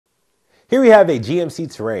Here we have a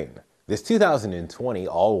GMC Terrain. This 2020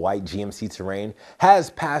 all-white GMC Terrain has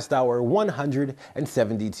passed our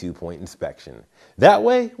 172-point inspection. That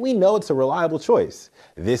way, we know it's a reliable choice.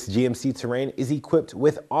 This GMC Terrain is equipped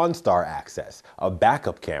with OnStar access, a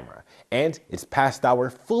backup camera, and it's passed our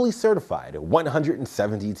fully certified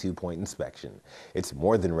 172-point inspection. It's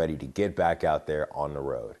more than ready to get back out there on the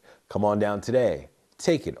road. Come on down today.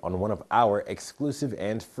 Take it on one of our exclusive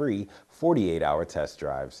and free 48-hour test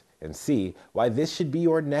drives and see why this should be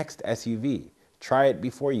your next SUV. Try it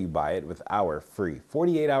before you buy it with our free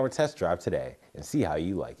 48-hour test drive today and see how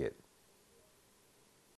you like it.